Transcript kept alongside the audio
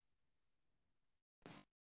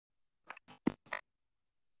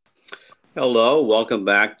Hello, welcome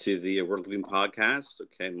back to the World Living Podcast.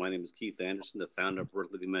 Okay, my name is Keith Anderson, the founder of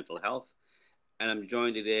World Living Mental Health, and I'm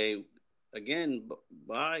joined today again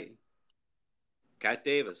by Kat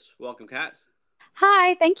Davis. Welcome, Kat.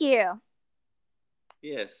 Hi, thank you.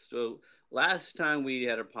 Yes, so last time we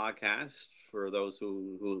had a podcast, for those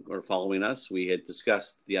who are following us, we had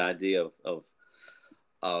discussed the idea of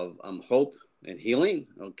hope and healing.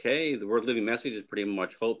 Okay, the World Living message is pretty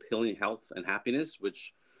much hope, healing, health, and happiness,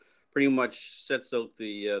 which pretty much sets out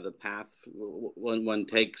the path one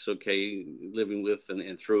takes. Okay, living with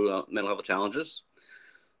and through mental health challenges.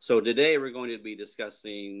 So today we're going to be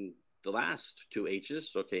discussing the last two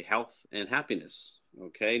H's. Okay, health and happiness.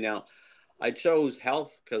 Okay, now I chose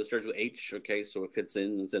health because it starts with H. Okay, so it fits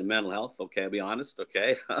in instead of mental health. Okay, I'll be honest.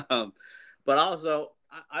 Okay, but also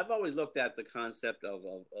I've always looked at the concept of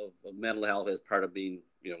mental health as part of being,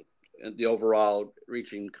 the overall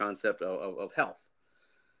reaching concept of health.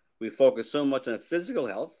 We focus so much on physical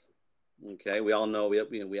health. Okay, we all know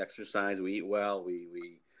we exercise, we eat well,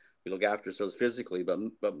 we look after ourselves physically, but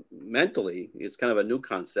mentally, it's kind of a new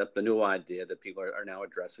concept, a new idea that people are now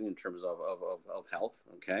addressing in terms of health.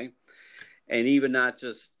 Okay, and even not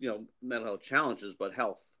just mental health challenges, but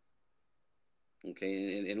health.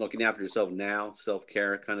 Okay, and looking after yourself now, self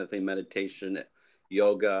care kind of thing, meditation,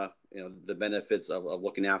 yoga, the benefits of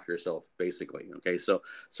looking after yourself, basically. Okay, so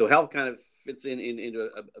health kind of fits into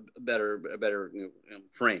a better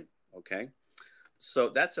frame. Okay, so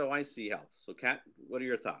that's how I see health. So, Kat, what are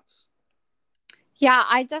your thoughts? Yeah,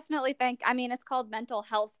 I definitely think, it's called mental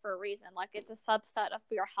health for a reason. Like, it's a subset of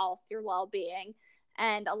your health, your well being,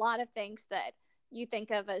 and a lot of things that you think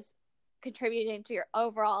of as contributing to your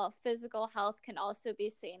overall physical health can also be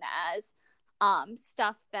seen as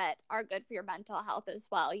stuff that are good for your mental health as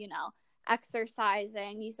well.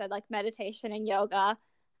 Exercising, you said like meditation and yoga,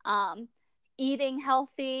 um, eating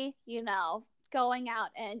healthy, going out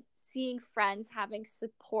and seeing friends, having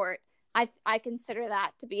support. I consider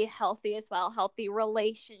that to be healthy as well. Healthy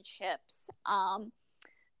relationships,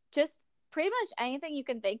 just pretty much anything you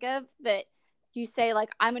can think of that you say like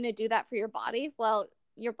I'm going to do that for your body. Well,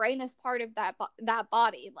 your brain is part of that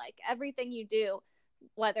body. Like everything you do,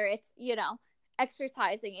 whether it's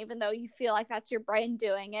exercising, even though you feel like that's your brain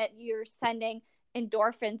doing it, you're sending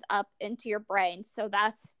endorphins up into your brain. So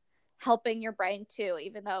that's helping your brain too,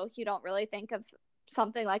 even though you don't really think of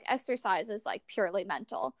something like exercise as like purely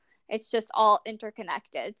mental. It's just all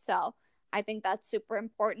interconnected. So I think that's super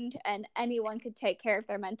important, and anyone could take care of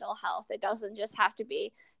their mental health. It doesn't just have to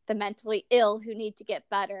be the mentally ill who need to get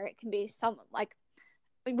better. It can be some like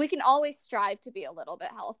we can always strive to be a little bit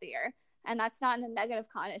healthier, and that's not in a negative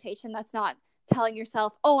connotation. That's not telling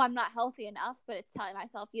yourself, "Oh, I'm not healthy enough," but it's telling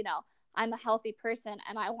myself, I'm a healthy person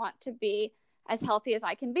and I want to be as healthy as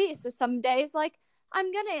I can be. So some days like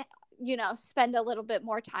I'm going to spend a little bit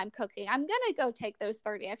more time cooking. I'm going to go take those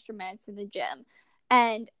 30 extra minutes in the gym.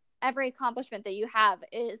 And every accomplishment that you have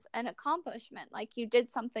is an accomplishment. Like you did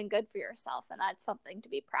something good for yourself, and that's something to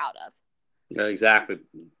be proud of. Yeah, exactly.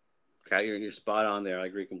 Okay, you're spot on there. I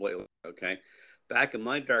agree completely. Okay, back in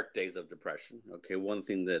my dark days of depression. Okay, one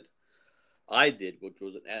thing that I did, which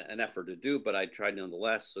was an effort to do, but I tried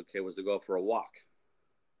nonetheless. Okay, was to go for a walk.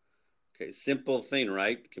 Okay, simple thing,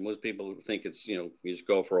 right? Okay, most people think it's you just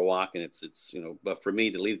go for a walk and it's but for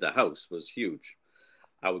me to leave the house was huge.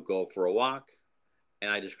 I would go for a walk,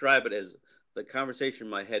 and I describe it as the conversation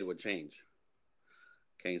in my head would change.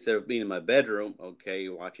 Okay, instead of being in my bedroom, okay,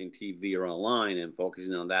 watching TV or online and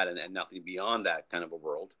focusing on that and nothing beyond that kind of a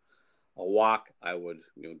world, a walk, I would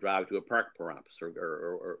drive to a park perhaps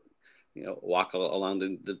or walk along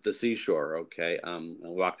the seashore. Okay, and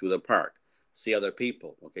walk through the park, see other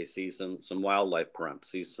people. Okay, see some wildlife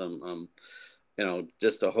perhaps, see some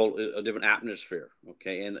just a different atmosphere.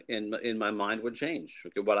 Okay, and in my mind would change.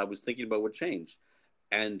 Okay, what I was thinking about would change,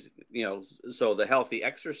 and so the healthy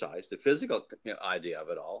exercise, the physical idea of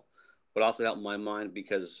it all, would also help my mind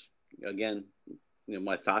because again,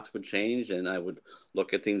 my thoughts would change and I would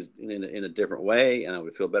look at things in a different way and I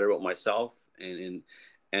would feel better about myself and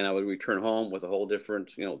I would return home with a whole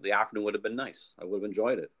different, the afternoon would have been nice. I would have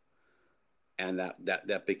enjoyed it. And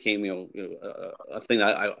that became, a thing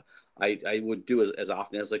I would do as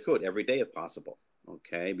often as I could every day if possible.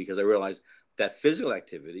 Okay. Because I realized that physical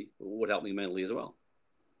activity would help me mentally as well.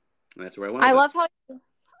 And that's where I went I with it. love how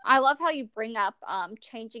I love how you bring up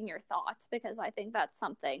changing your thoughts, because I think that's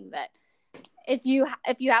something that if you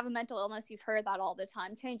have a mental illness, you've heard that all the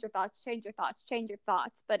time. Change your thoughts, change your thoughts, change your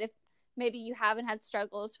thoughts. But if maybe you haven't had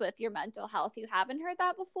struggles with your mental health, you haven't heard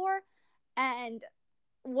that before. And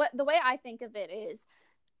what the way I think of it is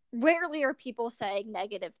rarely are people saying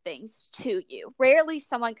negative things to you. Rarely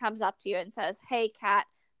someone comes up to you and says, hey, Kat,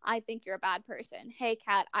 I think you're a bad person. Hey,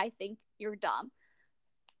 Kat, I think you're dumb.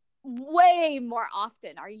 Way more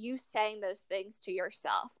often are you saying those things to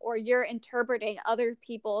yourself, or you're interpreting other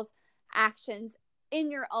people's actions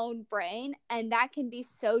in your own brain, and that can be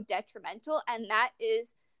so detrimental, and that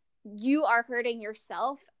is, you are hurting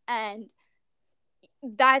yourself. And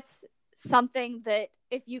that's something that,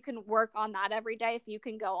 if you can work on that every day, if you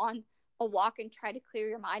can go on a walk and try to clear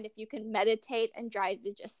your mind, if you can meditate and try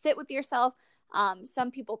to just sit with yourself.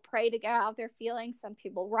 Some people pray to get out their feelings, some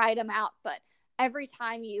people write them out, but every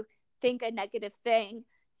time you think a negative thing,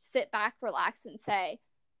 sit back, relax, and say,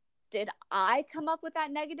 did I come up with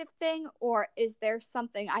that negative thing, or is there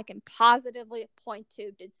something I can positively point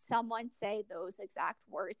to? Did someone say those exact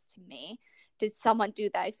words to me? Did someone do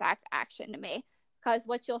that exact action to me? Because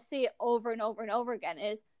what you'll see over and over and over again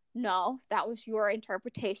is, no, that was your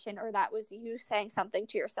interpretation, or that was you saying something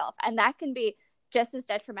to yourself. And that can be just as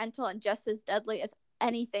detrimental and just as deadly as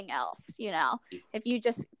anything else. If you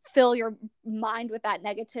just fill your mind with that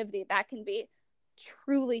negativity, that can be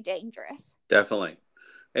truly dangerous. Definitely.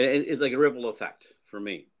 And it's like a ripple effect for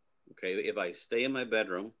me. Okay. If I stay in my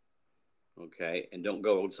bedroom, okay, and don't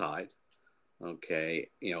go outside, okay,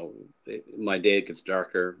 my day gets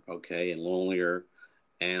darker, okay, and lonelier,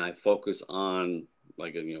 and I focus on,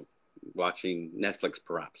 like, watching Netflix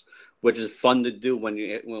perhaps, which is fun to do when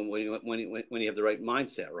you have the right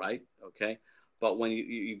mindset, right? Okay, but when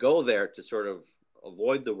you go there to sort of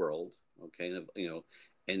avoid the world, okay,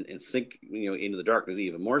 and sink into the darkness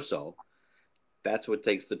even more so, that's what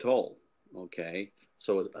takes the toll. Okay,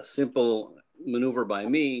 so a simple maneuver by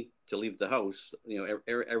me to leave the house,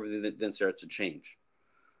 everything that then starts to change.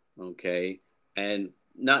 Okay, and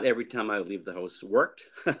not every time I leave the house worked.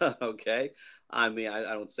 Okay, I mean,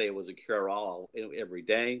 I don't say it was a cure-all every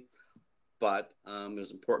day, but it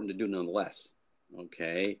was important to do nonetheless.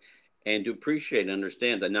 Okay, and to appreciate and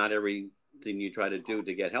understand that not everything you try to do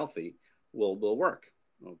to get healthy will work.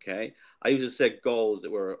 Okay, I used to set goals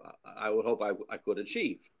that were I would hope I could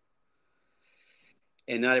achieve,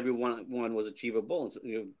 and not every one was achievable.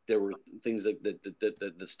 And there were things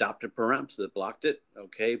that stopped it, perhaps, that blocked it.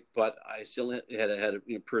 Okay, but I still had to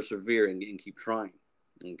persevere and keep trying.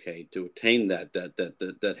 Okay, to attain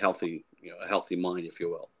that healthy a healthy mind, if you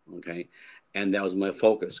will. Okay, and that was my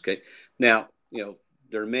focus. Okay, now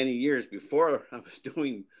there are many years before I was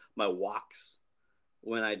doing my walks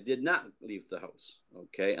when I did not leave the house.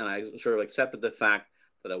 Okay, and I sort of accepted the fact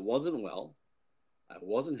that I wasn't well, I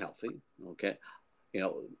wasn't healthy. Okay,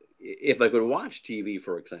 if I could watch TV,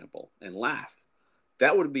 for example, and laugh,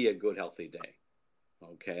 that would be a good, healthy day.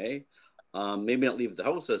 Okay. Maybe not leave the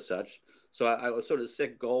house as such. So I was sort of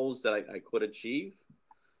set goals that I could achieve,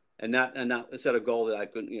 and not set a goal that I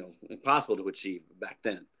couldn't, impossible to achieve back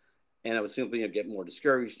then. And I was simply get more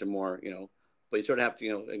discouraged and more, but you sort of have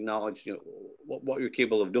to, acknowledge, what you're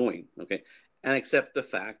capable of doing. Okay. And accept the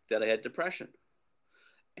fact that I had depression,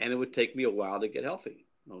 and it would take me a while to get healthy.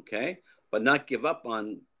 Okay. But not give up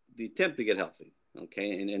on the attempt to get healthy.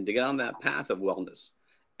 Okay. And to get on that path of wellness.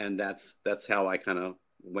 And that's how I kind of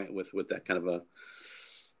went with that kind of a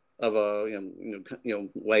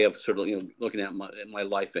way of sort of looking at my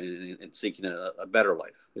life and seeking a better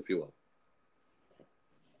life, if you will.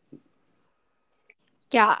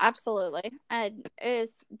 Yeah, absolutely. And it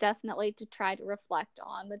is definitely to try to reflect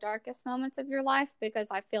on the darkest moments of your life, because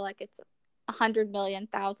I feel like it's 100 million,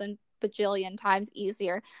 thousand, bajillion times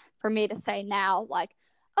easier for me to say now, like,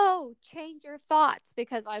 oh, change your thoughts,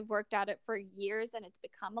 because I've worked at it for years and it's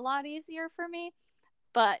become a lot easier for me.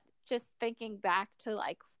 But just thinking back to,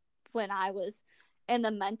 like, when I was in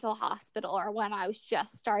the mental hospital, or when I was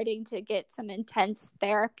just starting to get some intense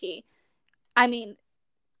therapy, I mean,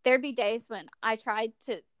 there'd be days when I tried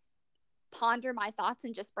to ponder my thoughts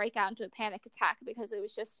and just break out into a panic attack, because it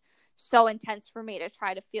was just so intense for me to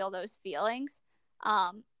try to feel those feelings.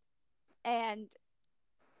 And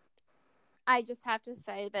I just have to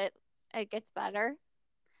say that it gets better.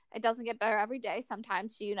 It doesn't get better every day.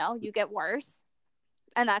 Sometimes, you get worse,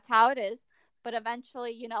 and that's how it is. But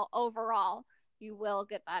eventually, overall, you will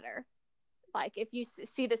get better. Like, if you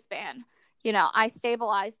see the span, I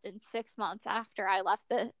stabilized in 6 months after I left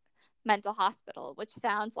the mental hospital, which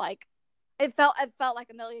sounds like it felt like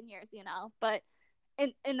a million years, but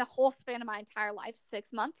in the whole span of my entire life,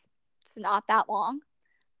 6 months, it's not that long.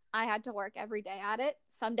 I had to work every day at it.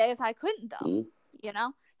 Some days I couldn't, though.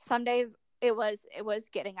 Some days it was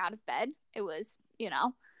getting out of bed. It was,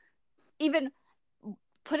 even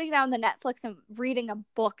putting down the Netflix and reading a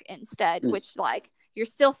book instead, which, like, you're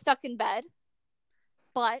still stuck in bed,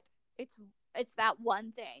 but it's it's that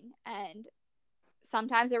one thing. And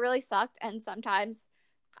sometimes it really sucked, and sometimes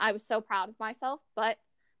I was so proud of myself. But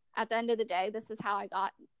at the end of the day, this is how I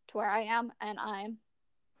got to where I am, and I'm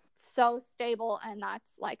so stable, and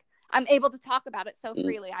that's like, I'm able to talk about it so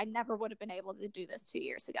freely. I never would have been able to do this 2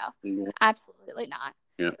 years ago. Absolutely not.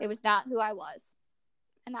 Yeah. It was not who I was,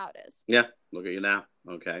 and now it is. Yeah, look at you now.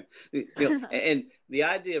 Okay. And the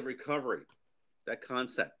idea of recovery, that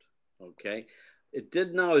concept, okay, it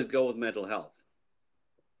didn't always go with mental health.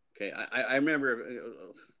 Okay, I remember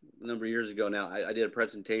a number of years ago now, I did a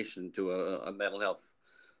presentation to a mental health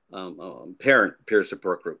parent peer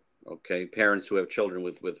support group. Okay, parents who have children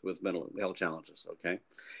with mental health challenges. Okay,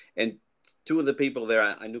 and two of the people there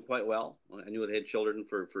I knew quite well. I knew they had children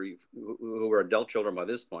who were adult children by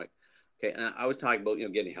this point. Okay, and I was talking about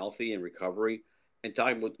getting healthy and recovery, and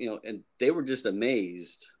talking about and they were just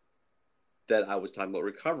amazed that I was talking about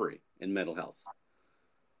recovery and mental health.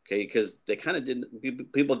 Okay, because they kind of didn't.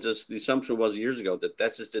 People just, the assumption was years ago that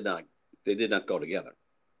just did not go together.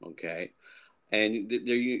 Okay, and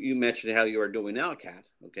you mentioned how you are doing now, Kat.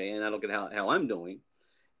 Okay, and I look at how I'm doing,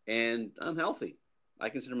 and I'm healthy. I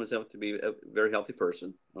consider myself to be a very healthy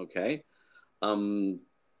person. Okay, do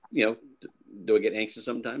I get anxious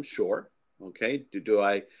sometimes? Sure. Okay, do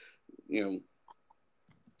I,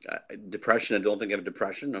 depression? I don't think I have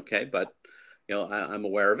depression. Okay, but I'm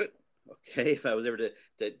aware of it. Okay, if I was ever to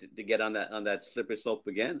get on that slippery slope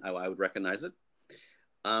again, I would recognize it.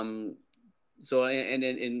 So, and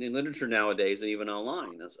in literature nowadays, and even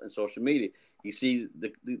online and social media, you see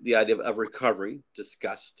the idea of recovery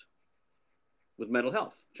discussed with mental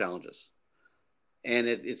health challenges, and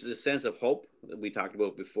it's a sense of hope that we talked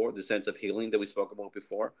about before, the sense of healing that we spoke about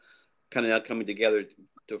before, kind of now coming together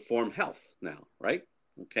to form health now, right?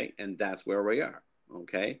 Okay, and that's where we are.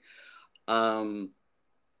 Okay.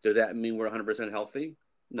 Does that mean we're 100% healthy?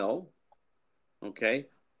 No. Okay.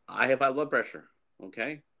 I have high blood pressure.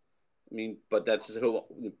 Okay. I mean, but that's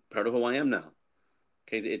part of who I am now.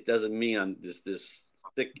 Okay. It doesn't mean I'm this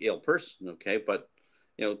sick, ill person. Okay. But,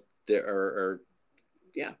 there are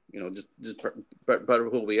yeah, just part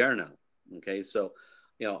of who we are now. Okay. So,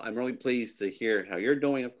 I'm really pleased to hear how you're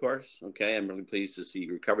doing, of course. Okay. I'm really pleased to see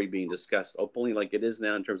recovery being discussed openly like it is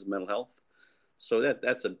now in terms of mental health. So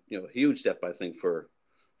that's a huge step, I think, for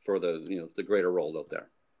the greater world out there.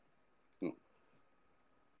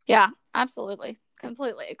 Yeah, absolutely.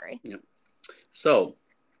 Completely agree. Yeah. So,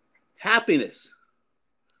 happiness.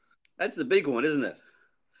 That's the big one, isn't it?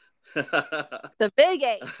 The big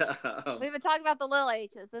H. We've been talking about the little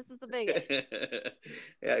H's. This is the big H.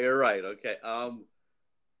 Yeah, you're right. Okay. Am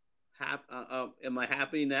I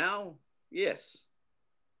happy now? Yes,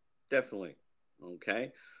 definitely.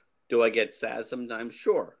 Okay. Do I get sad sometimes?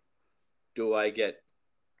 Sure. Do I get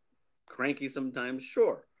cranky sometimes?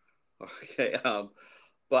 Sure. Okay.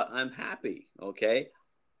 But I'm happy. Okay.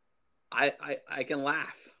 I can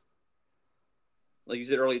laugh. Like you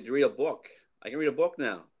said earlier, to read a book. I can read a book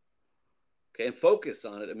now. Okay, and focus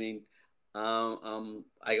on it. I mean, I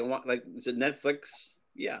can watch, like you said, Netflix.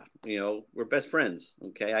 Yeah, we're best friends.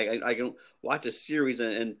 Okay, I can watch a series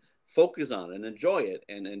and focus on it and enjoy it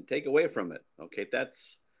and take away from it. Okay,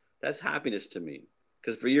 that's happiness to me.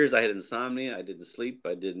 Because for years I had insomnia. I didn't sleep.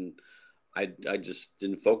 I just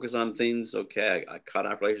didn't focus on things. Okay, I cut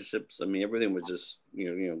off relationships. I mean, everything was just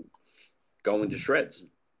going to shreds.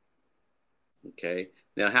 Okay,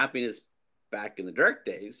 now happiness back in the dark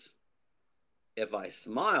days. If I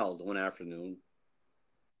smiled one afternoon,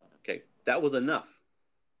 okay, that was enough.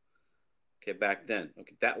 Okay, back then.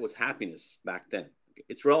 Okay, that was happiness back then. Okay,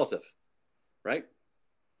 it's relative, right?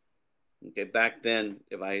 Okay, back then,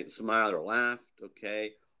 if I smiled or laughed,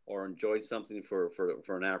 okay, or enjoyed something for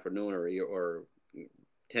an afternoon or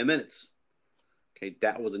 10 minutes, okay,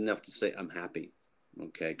 that was enough to say I'm happy.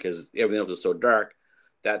 Okay, because everything else was so dark,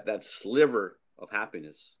 that sliver of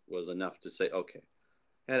happiness was enough to say, okay,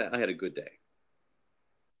 I had a good day.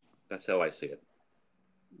 That's how I see it.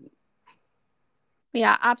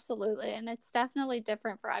 Yeah, absolutely. And it's definitely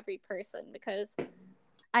different for every person, because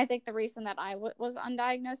I think the reason that I was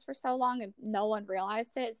undiagnosed for so long and no one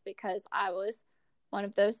realized it is because I was one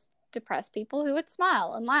of those depressed people who would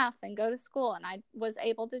smile and laugh and go to school, and I was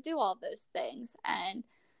able to do all those things. And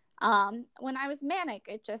when I was manic,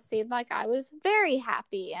 it just seemed like I was very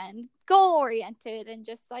happy and goal oriented and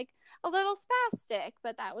just like a little spastic,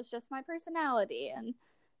 but that was just my personality. And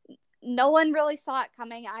no one really saw it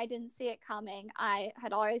coming. I didn't see it coming. I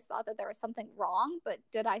had always thought that there was something wrong, but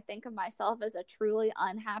did I think of myself as a truly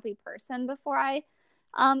unhappy person before I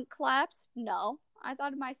collapsed? No. I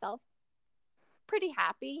thought of myself pretty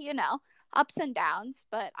happy, ups and downs,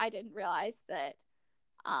 but I didn't realize that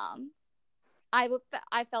I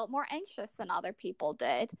felt more anxious than other people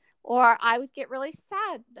did, or I would get really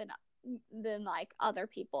sad than like other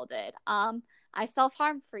people did. I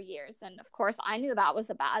self-harmed for years, and of course I knew that was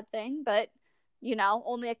a bad thing, but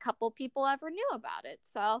only a couple people ever knew about it.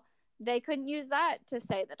 So they couldn't use that to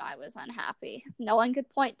say that I was unhappy. No one could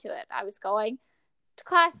point to it. I was going to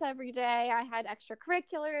class every day. I had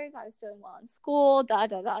extracurriculars. I was doing well in school, da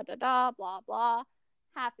da da da da, blah blah.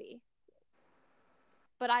 Happy.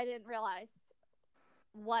 But I didn't realize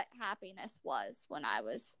what happiness was when I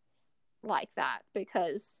was like that,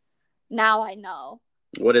 because now I know.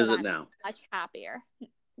 What is it now? Much happier.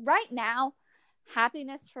 Right now,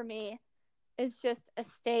 happiness for me is just a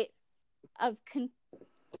state of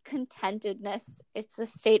contentedness. It's a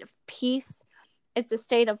state of peace. It's a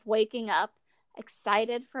state of waking up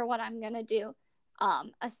excited for what I'm going to do.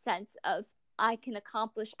 A sense of I can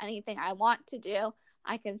accomplish anything I want to do.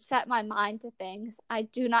 I can set my mind to things. I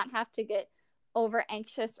do not have to get over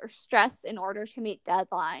anxious or stressed in order to meet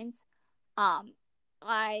deadlines.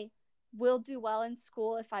 I will do well in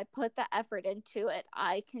school if I put the effort into it.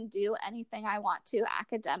 I can do anything I want to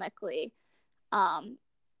academically.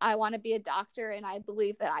 I want to be a doctor, and I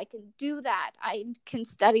believe that I can do that. I can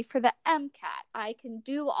study for the MCAT. I can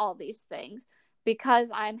do all these things because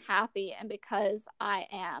I'm happy and because I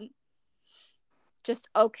am just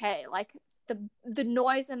okay. Like the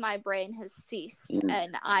noise in my brain has ceased,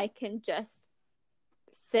 and I can just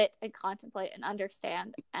sit and contemplate and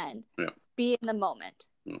understand and be in the moment.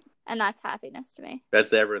 And that's happiness to me.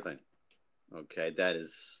 That's everything. Okay. That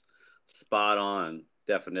is spot on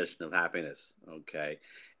definition of happiness. Okay.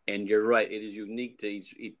 And you're right. It is unique to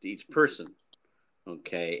each person.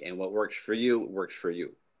 Okay. And what works for you works for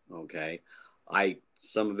you. Okay.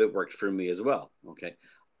 Some of it works for me as well. Okay.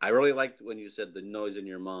 I really liked when you said the noise in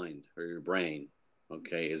your mind or your brain,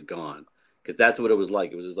 okay, is gone. Because that's what it was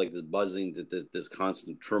like. It was just like this buzzing, this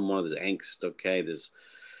constant turmoil, this angst, okay, just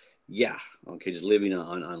living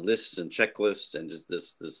on lists and checklists and just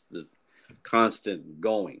this constant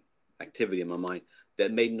going activity in my mind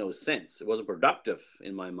that made no sense. It wasn't productive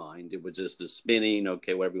in my mind. It was just this spinning,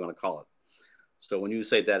 okay, whatever you want to call it. So when you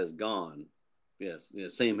say that is gone, yes,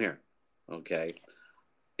 same here, okay.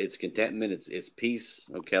 It's contentment. It's peace.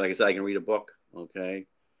 Okay. Like I said, I can read a book. Okay.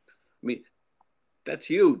 I mean, that's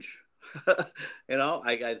huge. I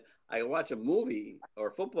watch a movie or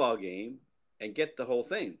a football game and get the whole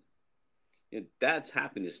thing. That's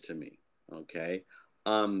happiness to me. Okay.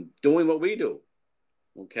 Doing what we do.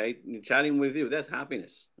 Okay. Chatting with you. That's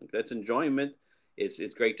happiness. That's enjoyment. It's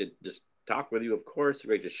great to just talk with you. Of course, it's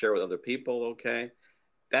great to share with other people. Okay.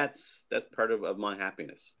 That's part of my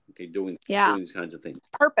happiness. Okay, doing these kinds of things.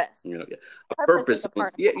 Purpose. Purpose is a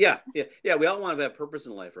part of yeah. We all want to have purpose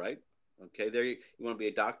in life, right? Okay, there you want to be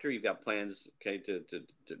a doctor. You've got plans. Okay,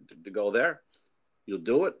 to go there. You'll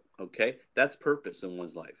do it. Okay, that's purpose in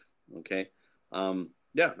one's life. Okay, and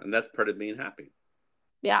that's part of being happy.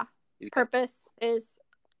 Yeah, purpose is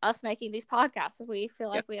us making these podcasts. We feel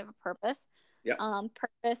like we have a purpose. Yeah.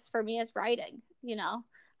 Purpose for me is writing.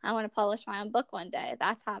 I want to publish my own book one day.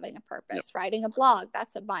 That's having a purpose. Yep. Writing a blog,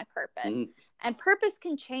 that's my purpose. Mm-hmm. And purpose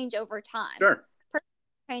can change over time. Sure. Purpose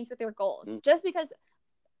can change with your goals. Mm-hmm. Just because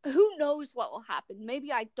who knows what will happen?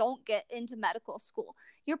 Maybe I don't get into medical school.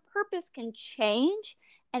 Your purpose can change,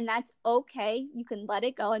 and that's okay. You can let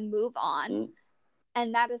it go and move on. Mm-hmm.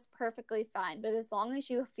 And that is perfectly fine. But as long as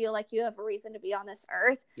you feel like you have a reason to be on this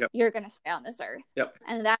earth, you're going to stay on this earth. Yep.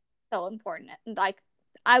 And that's so important. And like,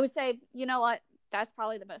 I would say, you know what? That's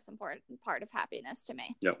probably the most important part of happiness to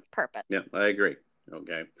me. Yep. Purpose. Yeah, I agree.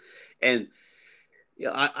 Okay. And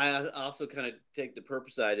I also kind of take the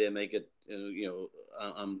purpose idea and make it,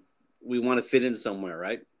 we want to fit in somewhere,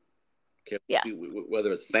 right? Okay. Yes.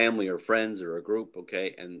 Whether it's family or friends or a group.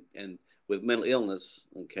 Okay. And with mental illness,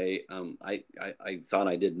 okay, I thought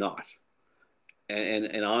I did not.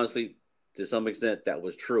 And honestly, to some extent, that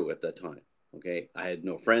was true at that time. Okay. I had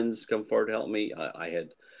no friends come forward to help me. I had,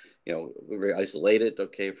 very isolated,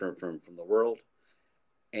 okay, from the world.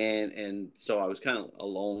 And so I was kind of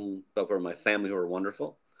alone, but for my family who were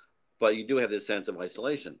wonderful. But you do have this sense of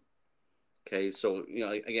isolation. Okay. So,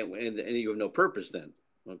 again, and you have no purpose then.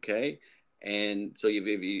 Okay. And so if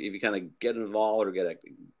you kind of get involved or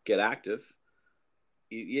get active,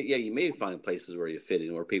 you may find places where you fit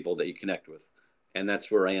in or people that you connect with. And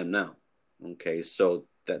that's where I am now. Okay. So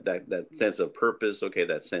that sense of purpose, okay,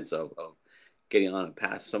 that sense of getting on a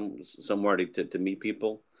path somewhere to meet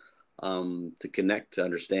people, to connect, to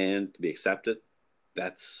understand, to be accepted.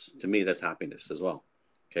 To me, that's happiness as well.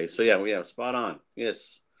 Okay. So yeah, spot on.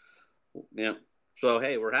 Yes. Yeah. So,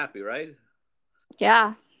 hey, we're happy, right?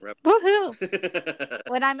 Yeah. Woohoo!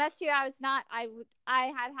 When I met you, I was not. I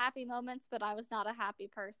had happy moments, but I was not a happy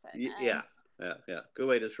person. Yeah. Good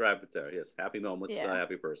way to describe it there. Yes, happy moments, not a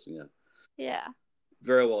happy person. Yeah. Yeah.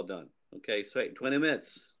 Very well done. Okay, so 20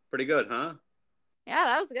 minutes. Pretty good, huh? Yeah,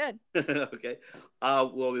 that was good. Okay.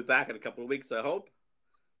 We'll be back in a couple of weeks, I hope.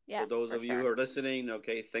 Yes, for those of you who are listening,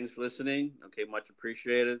 okay, thanks for listening. Okay, much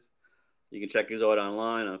appreciated. You can check us out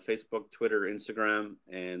online on Facebook, Twitter, Instagram,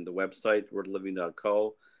 and the website,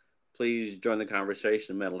 wordliving.co. Please join the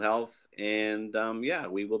conversation of mental health. And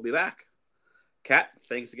we will be back. Kat,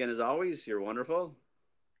 thanks again as always. You're wonderful.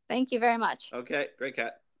 Thank you very much. Okay, great,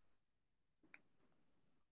 Kat.